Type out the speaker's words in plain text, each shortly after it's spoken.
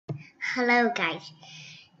Hello guys,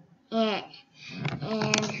 and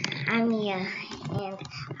I'm Mia, and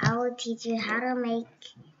I will teach you how to make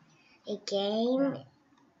a game.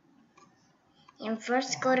 And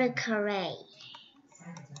first go to Corel.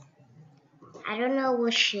 I don't know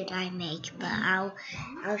what should I make, but I'll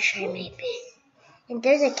try my best. And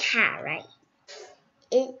there's a cat, right?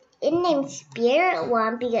 It named Spirit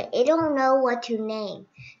One because it don't know what to name.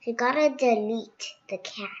 So you gotta delete the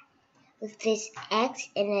cat with this X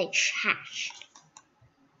and a trash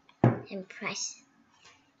and press.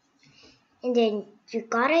 And then you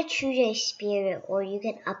gotta choose a spirit or you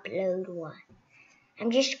can upload one.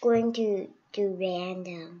 I'm just going to do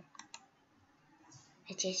random.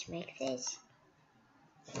 I just make this.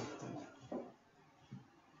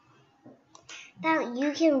 Now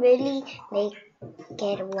you can really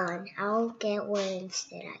get one. I'll get one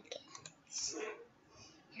instead, I guess.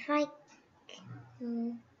 If I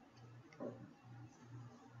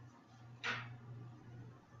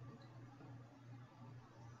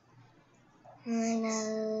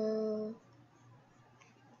no.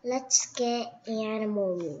 Let's get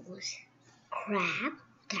animals. Crab?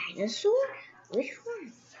 Dinosaur? Which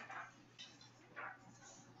one?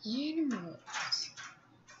 Animals.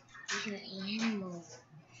 These are animals.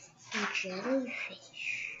 And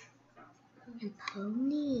jellyfish. And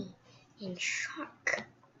pony. And shark.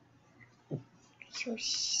 So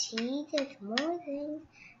see, there's more things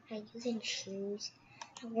that you can choose.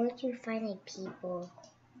 I'm going to find a people.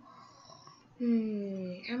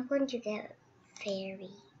 I'm going to get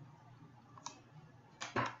fairy.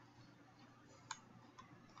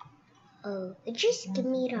 Oh, it just give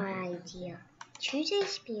me the idea. Choose a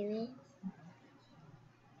spirit.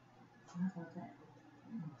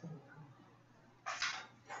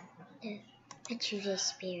 I choose a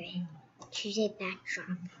spirit. Choose a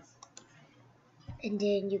backdrop. And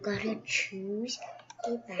then you gotta choose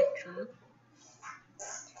a backdrop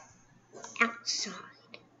outside.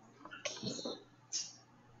 Okay.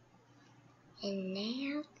 And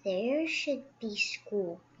now there should be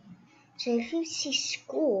school. So if you see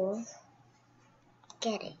school,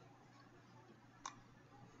 get it.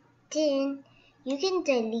 Then you can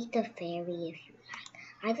delete the fairy if you like.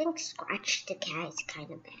 I think scratch the cat is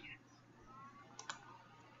kind of better.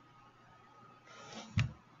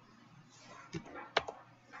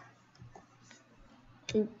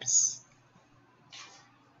 Oops.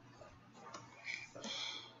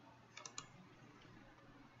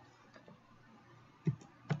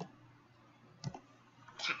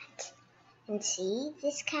 Cat. And see,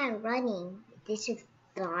 this cat running. This is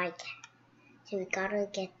my cat. So we gotta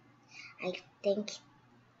get, I think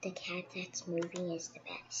the cat that's moving is the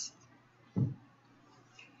best.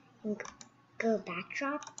 And go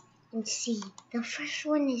backdrop and see, the first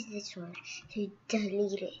one is this one. So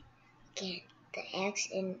delete it. Again, the X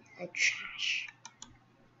in a trash.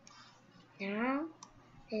 Now,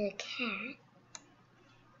 there's a cat.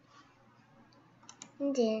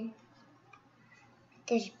 And then,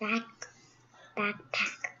 there's backpack,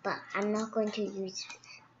 but I'm not going to use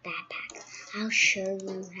backpack. I'll show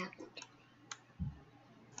you how to do it.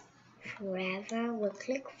 Forever, we'll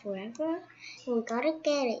click forever. And we gotta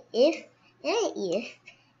get an if, and an if,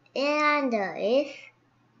 and a if,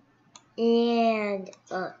 and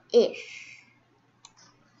a if.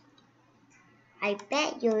 I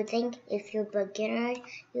bet you'll think, if you're beginner,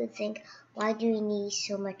 you'll think, why do you need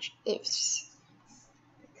so much ifs?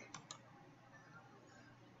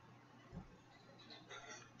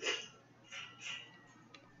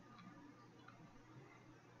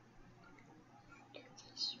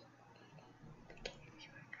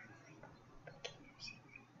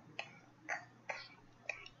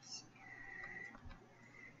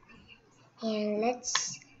 And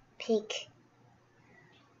let's pick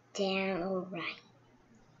down or right.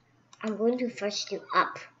 I'm going to first do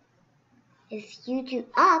up. If you do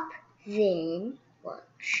up, then what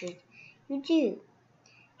should you do?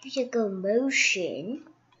 You should go motion,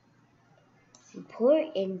 import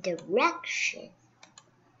in direction,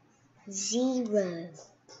 0.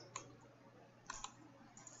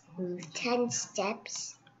 Move 10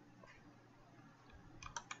 steps.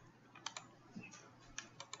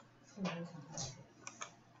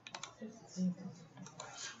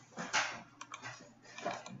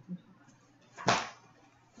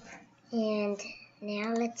 And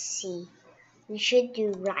now let's see. We should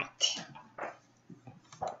do right.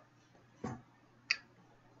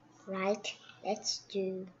 Right. Let's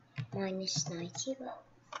do minus 90.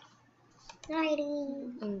 90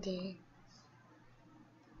 and then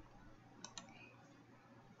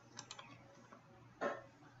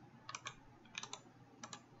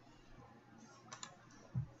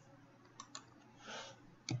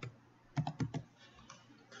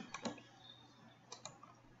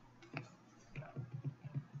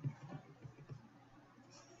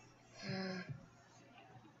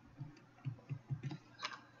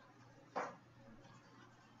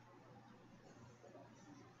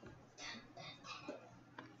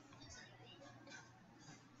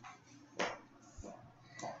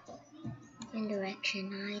and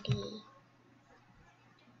direction ID.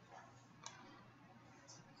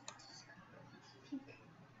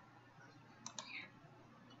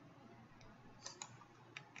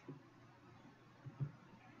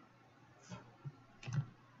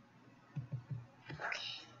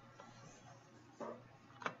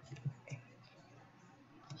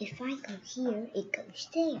 If I go here, it goes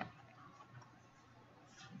there.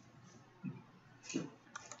 So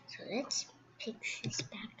let's pick this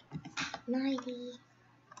back 90%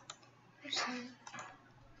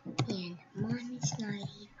 and minus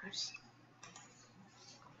 90%.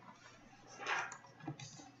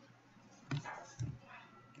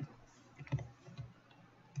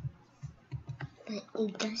 But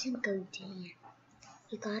it doesn't go down.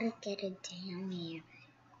 You gotta get it down here.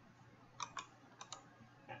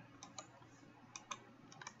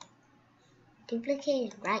 Duplicate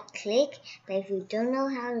is right click, but if you don't know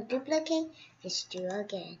how to duplicate, just do it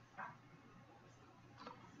again.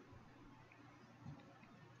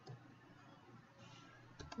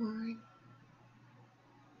 One,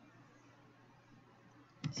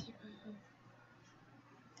 0,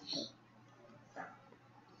 8.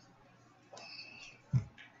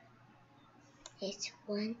 It's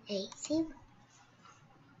 180.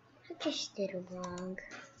 I just did it wrong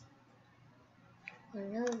for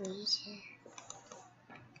no reason.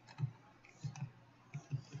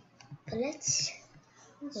 But let's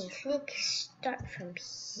click start from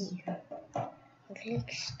here.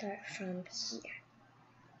 Click start from here.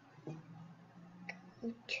 Go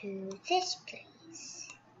to this place.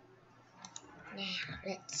 Now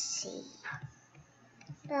let's see.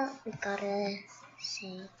 Well, we gotta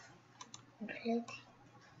say click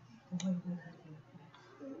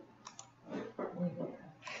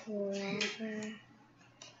forever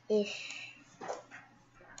if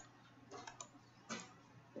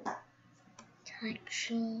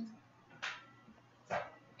touching.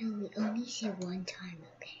 No, we only said one time,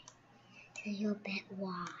 okay? So you'll bet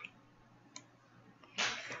why.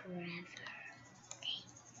 Forever. Okay.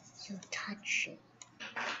 So touching.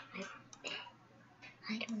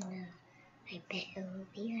 I don't know. I bet it will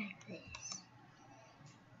be like this.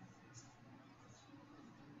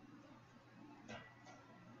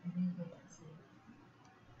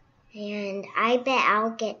 And I bet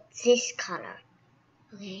I'll get this color.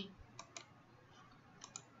 Okay.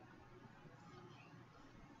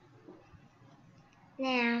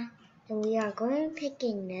 Now, we are going to pick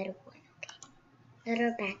another one, okay?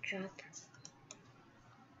 Another backdrop.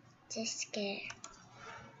 Just get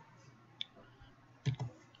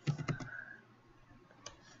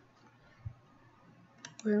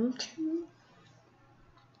room 2,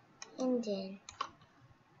 and then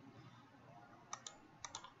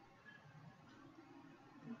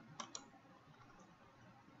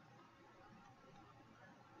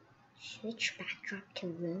switch backdrop to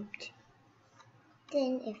room 2.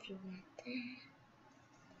 Then if you want that,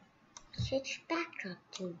 switch backdrop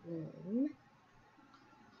to room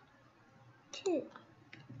 2.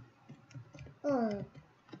 Or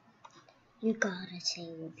you gotta say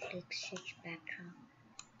we'll click switch backdrop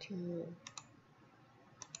to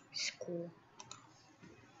school.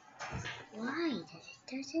 Why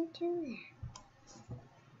doesn't do that?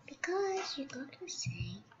 Because you gotta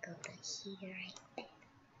say go to here right there.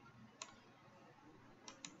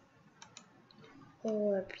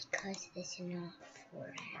 Or because it's not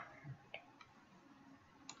forever.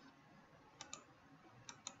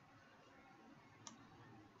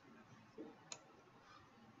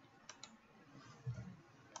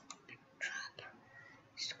 Drop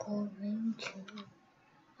schoolroom 2.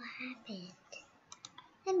 What happened?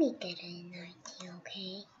 Let me get an idea,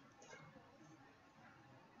 okay?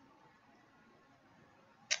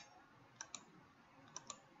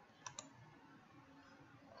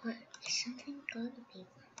 What is something gonna be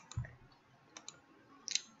wrong?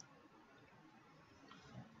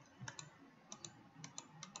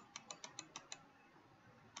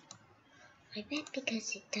 I bet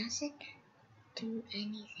because it doesn't do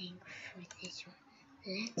anything for this one.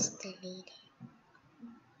 Let's delete it.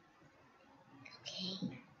 Okay.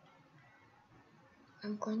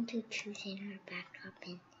 I'm going to choose another backdrop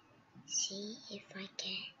and see if I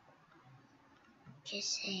can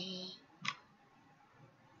just say,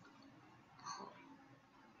 oh,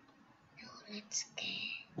 no, let's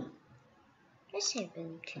say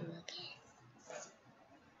room 2 again.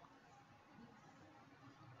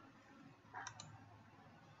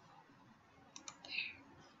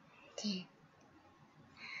 Then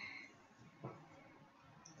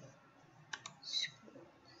school,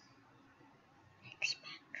 next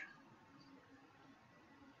backdrop,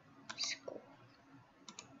 school.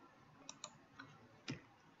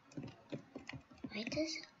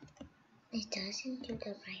 It doesn't do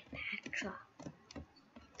the right backdrop.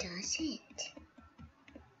 It doesn't.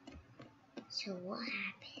 So what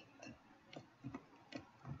happened?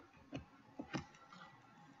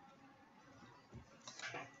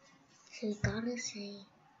 So you gotta say,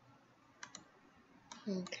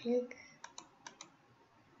 and click,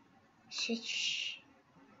 switch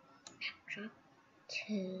backdrop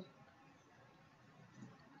to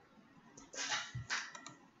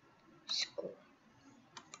school.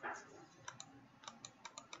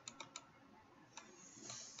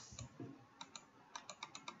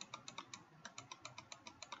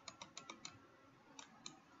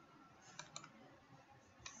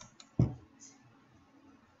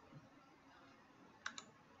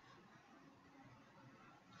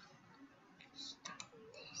 Stop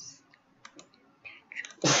this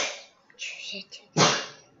backdrop. Choose it to the, what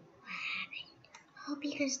happened? Oh,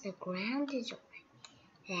 because the ground is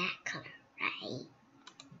that color, right?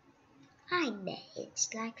 I bet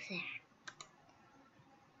it's like that.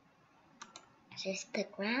 Since the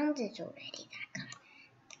ground is already that color,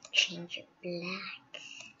 change it black.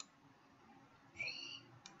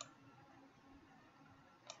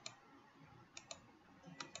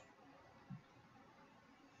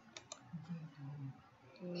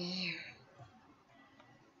 Now, you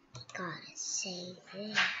gotta say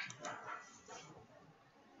that.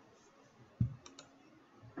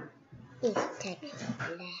 It's touching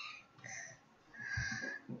black.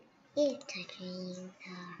 It's touching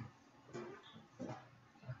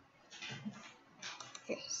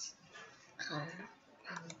this color.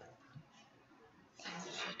 And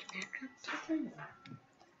switch back up to blue.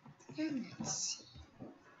 And let's see.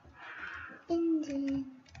 And then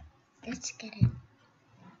let's get a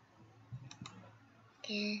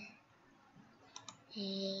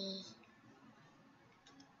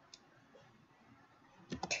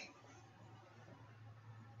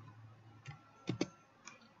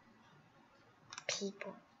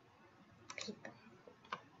people.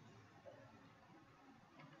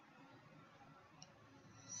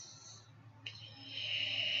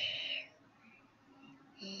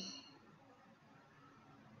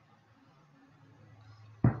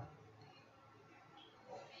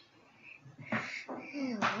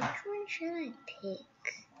 Which one should I pick?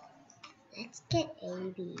 Let's get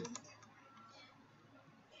 80.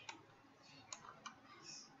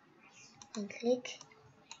 And click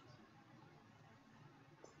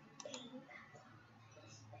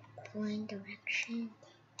point direction.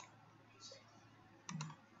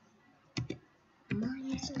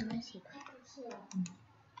 Mine is noisy.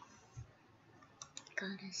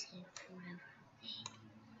 Gotta save forever.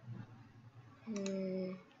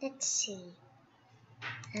 Let's see.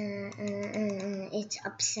 It's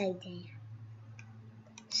upside down.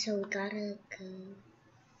 So we gotta go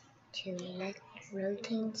to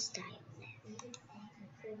rotate style.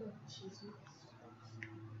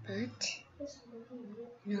 But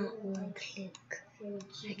not one click.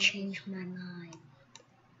 I changed my mind.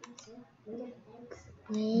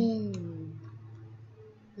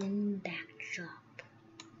 When backdrop,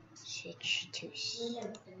 switch to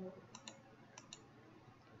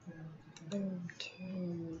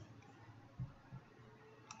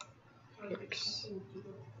looks.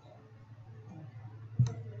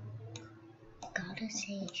 Gotta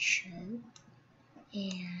say show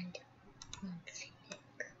and one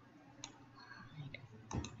click hide.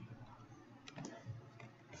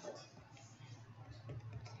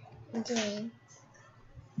 And then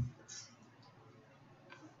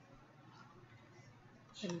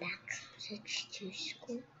when backdrop, switch to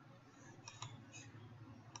school.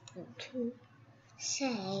 To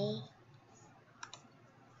say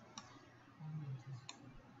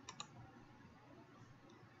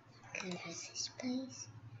go to this place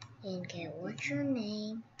and get what's your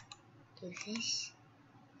name, do this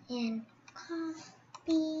and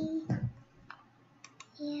copy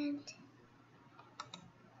and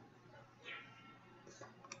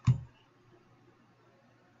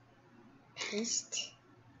paste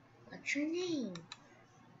what's your name,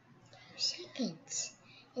 2 seconds,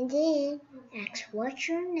 and then ask what's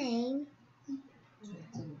your name,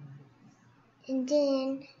 and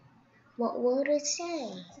then what will it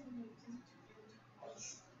say?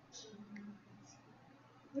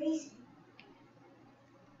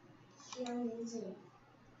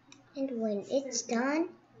 And when it's done,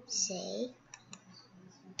 say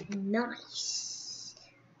nice.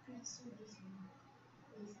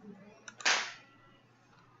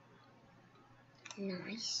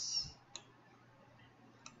 Nice.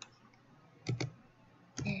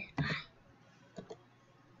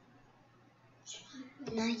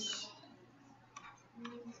 Nice.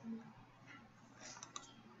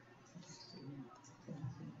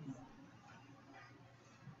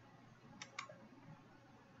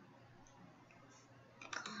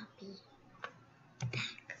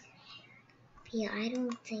 Yeah, I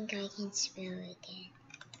don't think I can spell it again.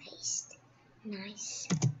 Paste. Nice.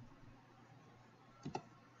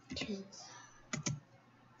 2.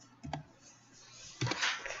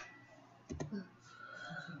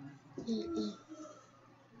 E.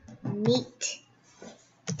 Meet.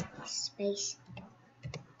 Space.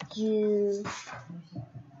 You.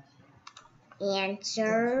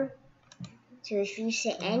 Answer. So if you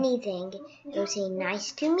say anything, it'll say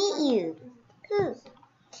nice to meet you. Good.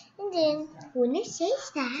 And then when it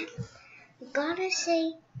says that, you gotta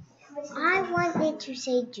say, I want it to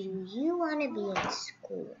say, do you want to be in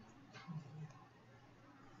school?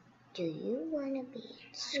 Do you want to be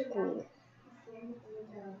in school?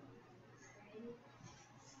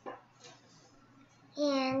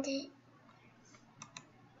 And you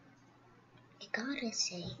gotta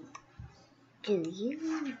say, do you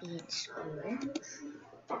want to be in school?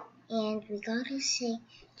 And we gotta say,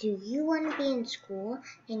 do you want to be in school?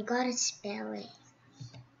 And gotta spell it.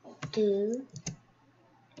 Do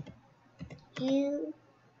you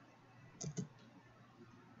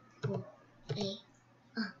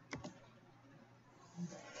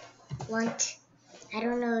want? I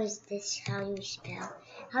don't know, is this how you spell?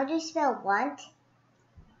 How do you spell want?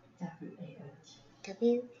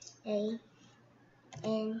 W-A-N-T.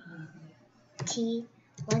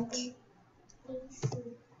 Want to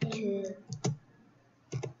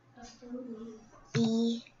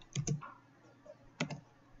be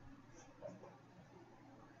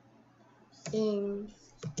in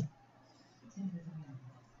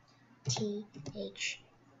T-H-E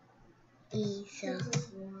the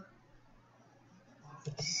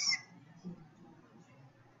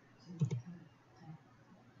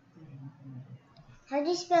How do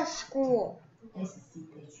you spell school?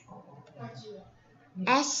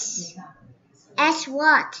 S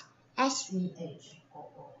what? S-C-H-O-O.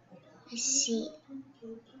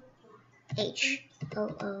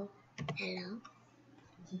 Hello.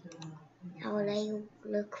 I will let you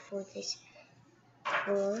look for this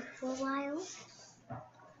word for a while.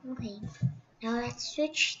 Okay. Now let's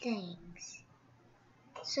switch things.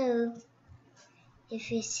 So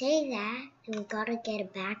if you say that, then we gotta get a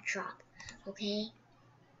backdrop, okay?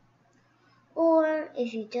 Or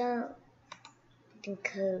if you don't, then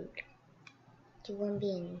code. Do you want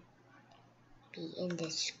to be in the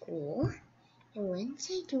school? And when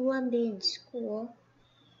say do you want to be in school,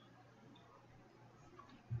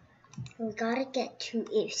 we gotta get 2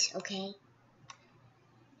 ifs, okay?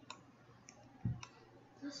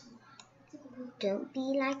 Don't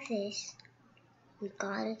be like this. We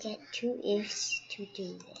gotta get 2 ifs to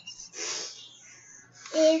do this.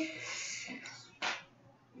 If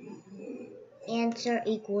answer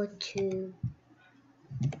equal to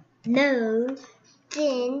no,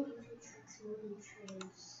 then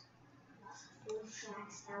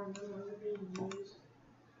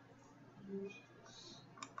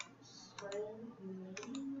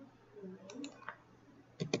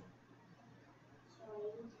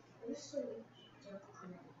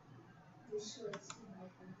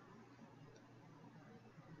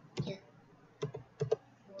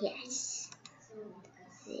yes.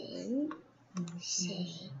 Then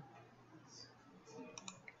say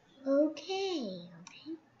okay.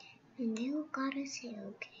 And then we gotta say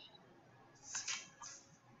okay.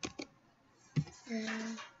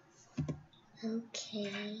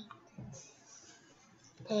 Okay.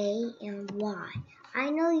 A and Y. I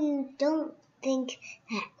know you don't think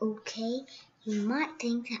that okay. You might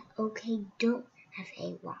think that okay don't have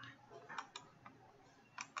a Y.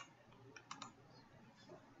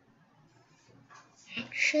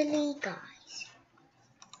 Actually, guys,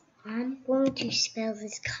 I'm going to spell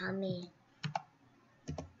this comment.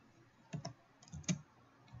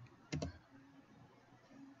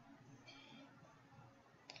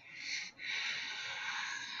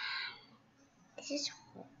 This is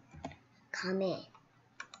comment.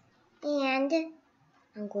 And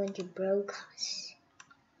I'm going to broadcast.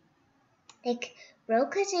 Like,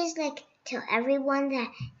 broadcast is like tell everyone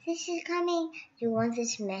that this is coming. You want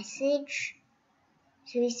this message?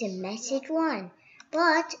 So it's a message one.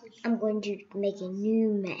 But I'm going to make a new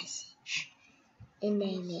message and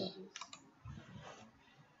name it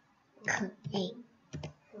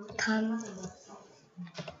come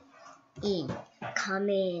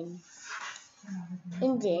in.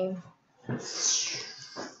 And then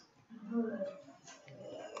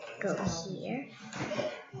go here.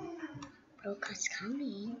 Broadcast come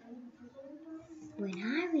in. When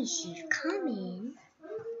I receive come in,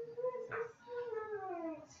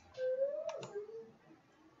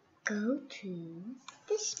 go to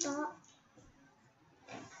this spot.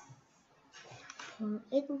 Point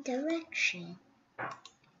in direction.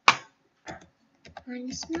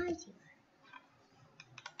 minus 90.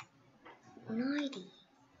 90.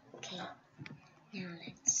 Okay, now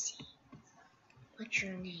let's see. What's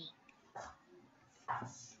your name?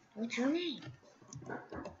 What's your name?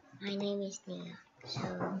 My name is Nia.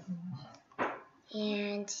 So,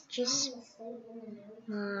 and just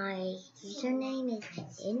my username is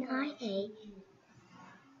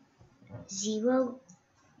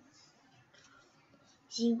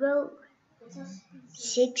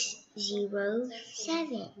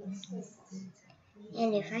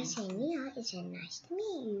And if I say Nia, it's a nice to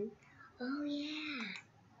meet you. Oh yeah.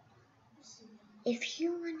 If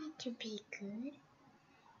you want it to be good,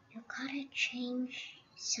 you gotta change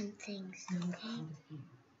some things, okay?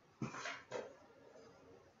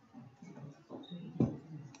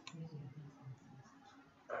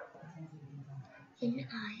 And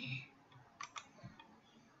I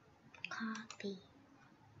copy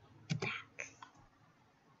back,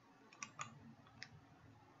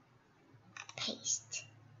 paste.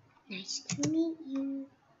 Nice to meet you.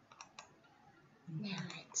 Now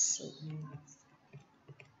let's see.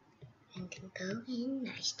 And then go in.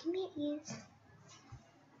 Nice to meet you.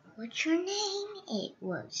 What's your name? It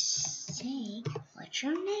will say, what's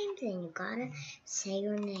your name? Then you gotta say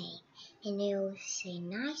your name. And it will say,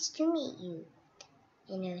 nice to meet you.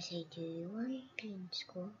 And it will say, do you want to be in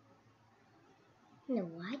school? No,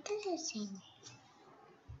 why does it say me?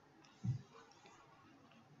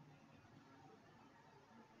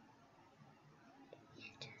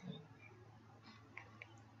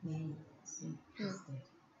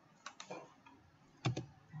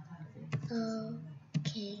 Oh.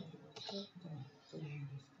 Okay.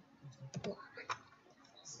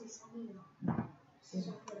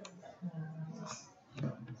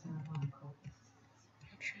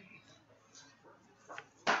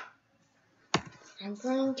 I'm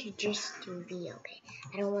going to just do V, okay?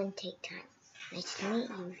 I don't want to take time. Nice to meet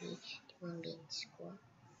you, V. Do you want to be in school?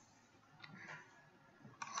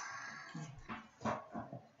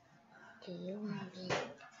 Do you want to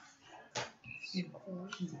be in school?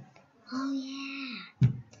 Oh, yeah.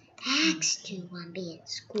 Ask do you want to be in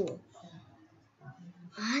school.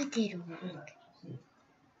 I did work.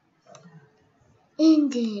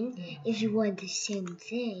 And then, if you want the same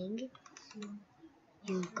thing,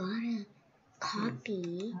 you gotta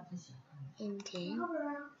copy and then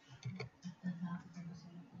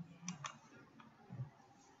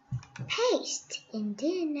paste. And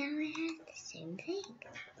then now it has the same thing.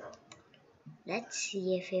 Let's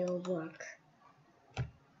see if it'll work.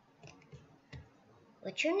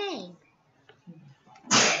 What's your name?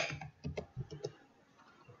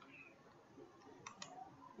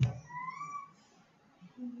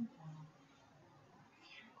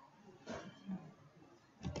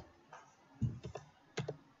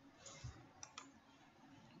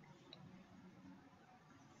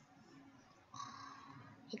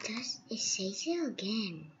 It says it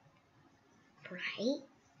again, right?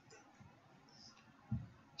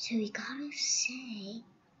 So we gotta say,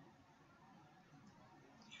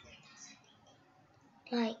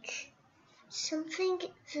 like, something,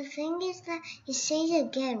 the thing is that it says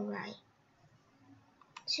again, right?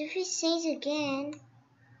 So if it says again,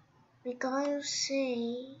 we gotta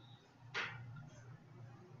say,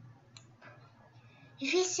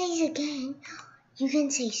 if it says again, you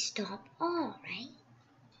can say stop all, right?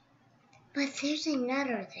 But there's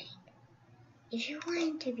another thing. If you want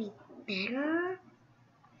it to be better,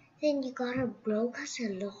 then you gotta broke us a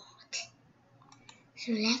lot.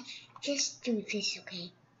 So let's just do this,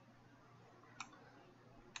 okay?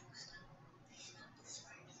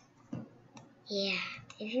 Yeah,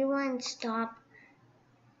 if you want to stop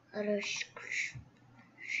other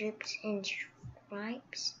strips and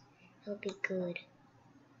stripes, it'll be good.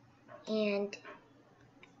 And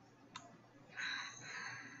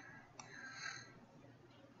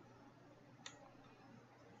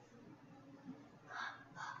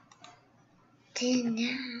then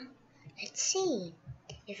now, let's see.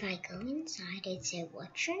 If I go inside, it said,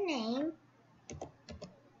 what's your name?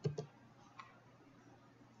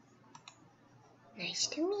 Nice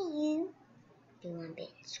to meet you. Do you want to be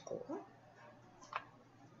in school?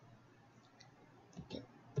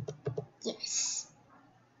 Yes.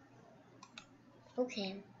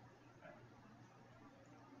 Okay.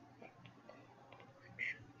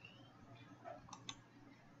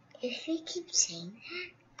 If they keep saying that,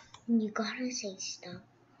 then you gotta say stop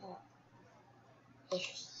all. If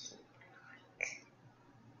you like.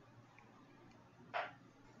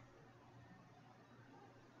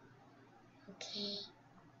 Okay.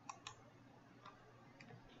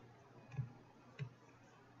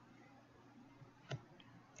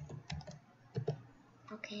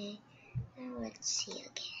 Okay. Now let's see again.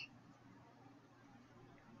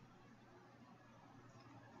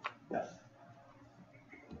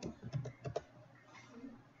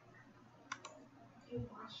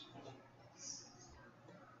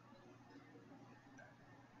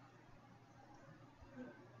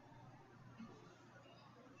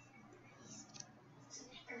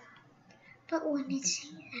 But when it's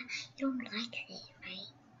saying that, you don't like it,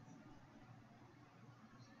 right?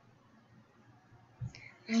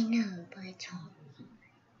 I know, but it's hard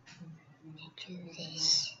to do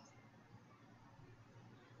this.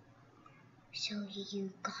 So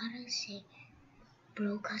you gotta say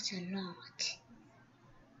broke us a lot.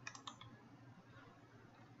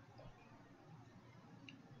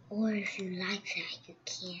 Or if you like that, you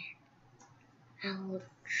can. I will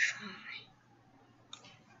try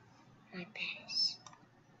my best.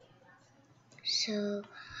 So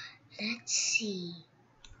let's see.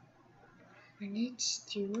 When it's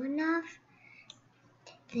due enough,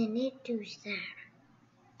 then it does that.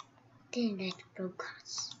 Then that's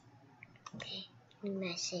broadcast. Okay, new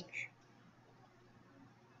message.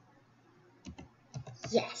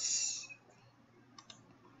 Yes.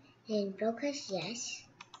 Then broadcast yes.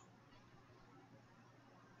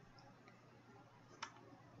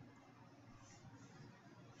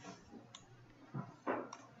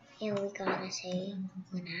 And we gotta say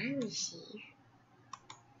when I receive.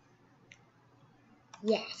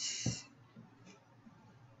 Yes.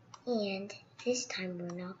 And this time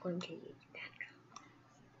we're not going to use backdrop.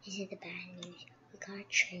 This is the bad news. We gotta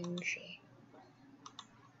change it.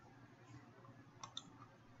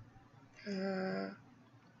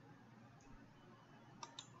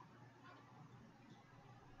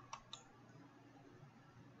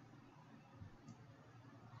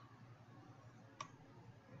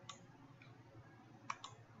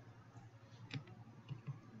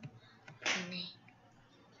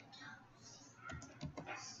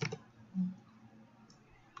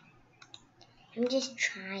 I'm just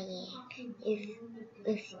trying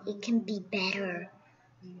if it can be better.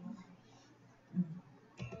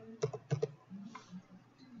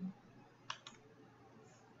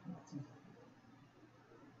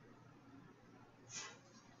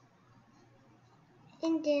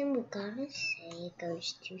 And then we gotta say it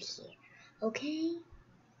goes to here, okay?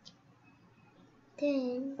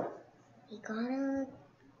 Then we gotta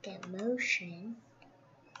get motion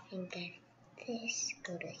and get this,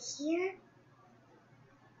 go to here,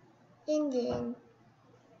 and then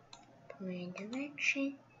point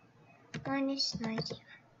direction -90.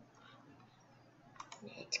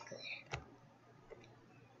 That's good.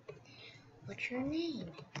 What's your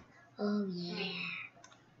name? Oh yeah.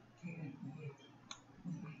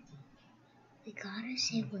 We gotta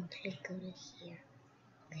say one click go to here.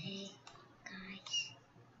 Okay, guys.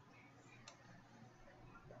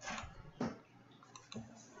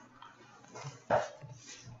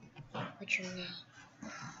 What's your name?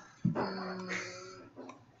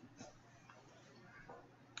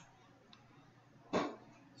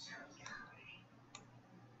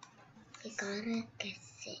 We gotta get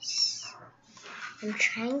this. I'm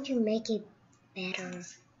trying to make it better.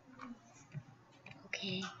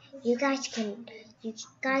 Okay, you guys can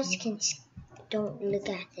don't look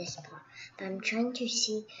at this part, but I'm trying to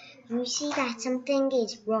see. You see that something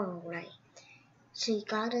is wrong, right? So you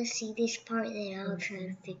gotta see this part, then I'll try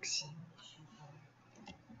to fix it.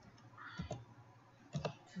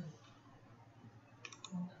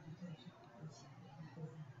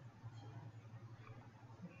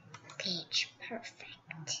 Okay, it's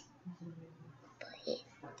perfect, but it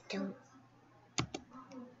don't.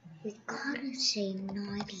 We gotta say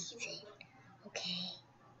not even. Okay.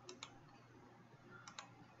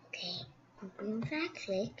 Okay. When I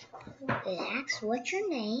click, it asks what's your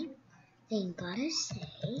name. Then you gotta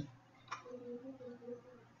say.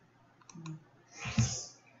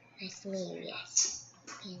 Nice to meet you. Yes.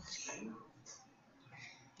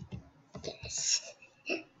 Yes.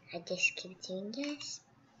 I just keep doing yes.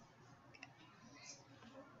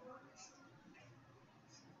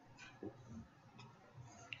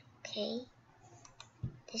 Okay.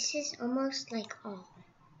 This is almost like all.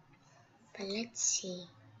 But let's see.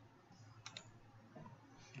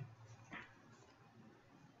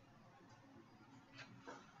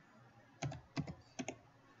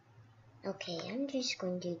 Okay, I'm just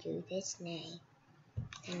going to do this name.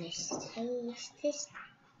 And it says this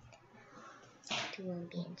to won't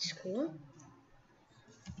be in school.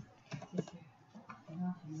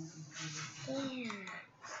 Yeah.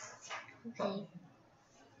 Okay.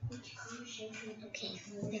 Okay,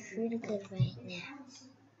 it's really good right now.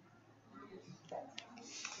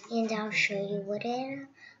 And I'll show you whatever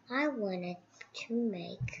I want to to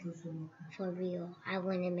make for real. I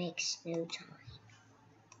want to make snow time.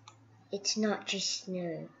 It's not just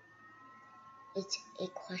snow. It's a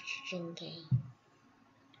question game.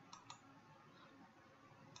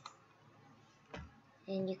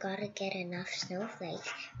 And you gotta get enough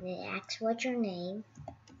snowflakes. And they ask what's your name.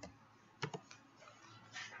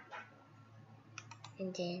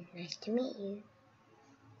 And then, nice to meet you.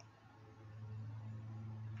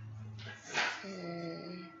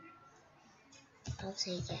 I'll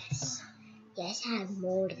say yes. Yes, I have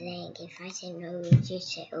more to think. If I say no, you just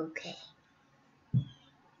say okay.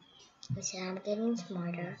 I said I'm getting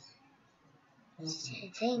smarter. I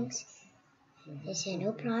said thanks. They said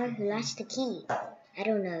no problem. Who lost the key? I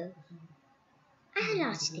don't know. I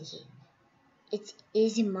lost the key. It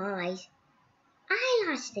is mine. I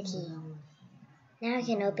lost the key. Now I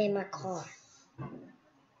can open my car.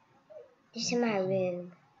 This is my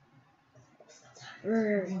room.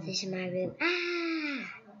 This is my room. Ah!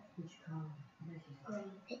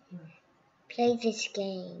 Play this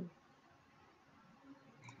game.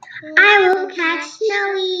 I will catch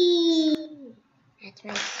Snowy. That's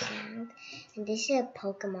my sound. And this is a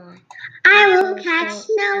Pokemon. I will catch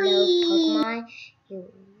Snowy. Pokemon,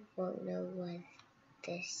 you won't know what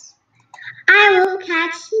this. I will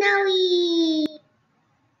catch Snowy.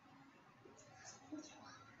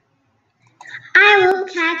 I will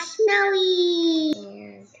catch Snowy.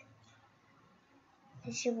 And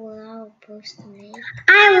this is what I'll post to make.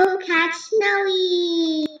 I will catch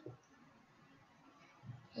Snowy.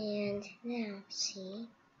 And now, see.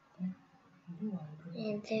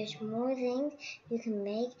 And there's more things you can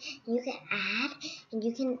make. You can add, and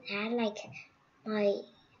you can add like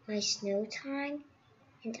my snow time.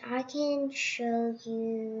 And I can show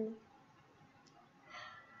you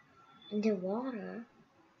underwater.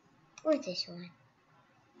 Or this one.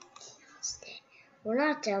 We're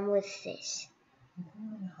not done with this.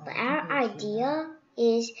 But our idea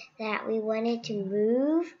is that we wanted to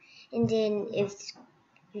move, and then if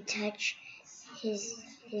you touch his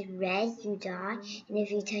red, you die, and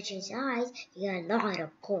if you touch his eyes, you get a lot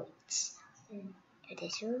of points. So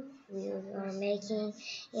this is what we are making,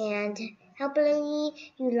 and hopefully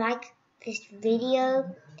you like this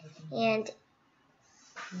video, and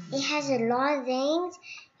it has a lot of things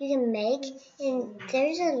you can make, and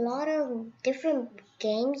there's a lot of different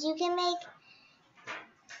games you can make,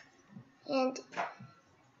 and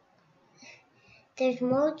there's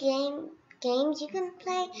more games you can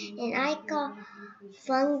play, and I got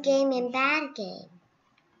fun game and bad game,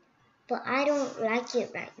 but I don't like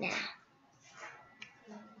it right now.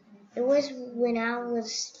 It was when I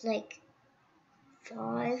was like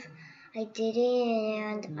 5, I did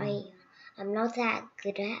it, and I'm not that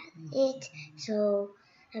good at it, so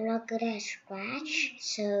I'm not good at Scratch,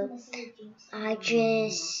 so I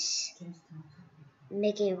just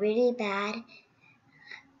make it really bad,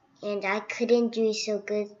 and I couldn't do it so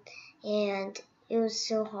good, and it was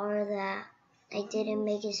so hard that I didn't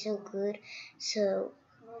make it so good. So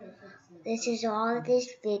this is all of this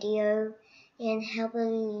video, and hopefully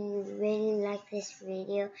you really like this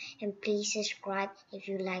video, and please subscribe if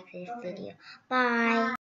you like this video. Bye.